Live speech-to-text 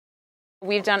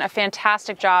We've done a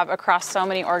fantastic job across so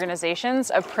many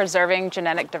organizations of preserving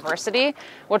genetic diversity,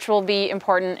 which will be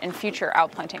important in future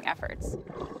outplanting efforts.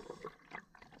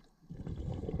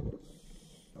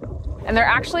 And they're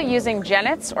actually using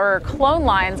genets or clone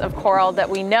lines of coral that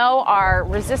we know are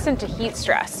resistant to heat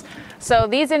stress. So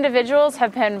these individuals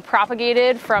have been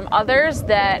propagated from others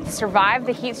that survived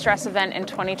the heat stress event in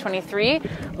 2023,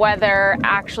 whether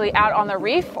actually out on the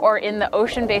reef or in the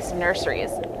ocean-based nurseries.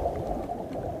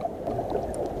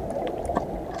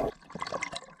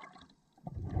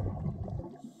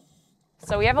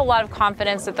 So we have a lot of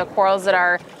confidence that the corals that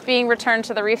are being returned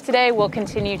to the reef today will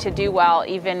continue to do well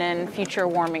even in future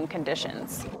warming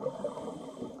conditions.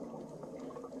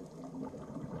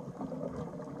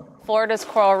 Florida's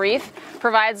coral reef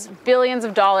provides billions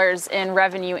of dollars in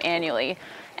revenue annually.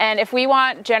 And if we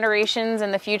want generations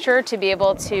in the future to be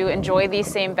able to enjoy these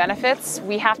same benefits,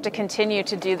 we have to continue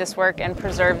to do this work and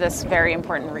preserve this very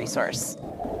important resource.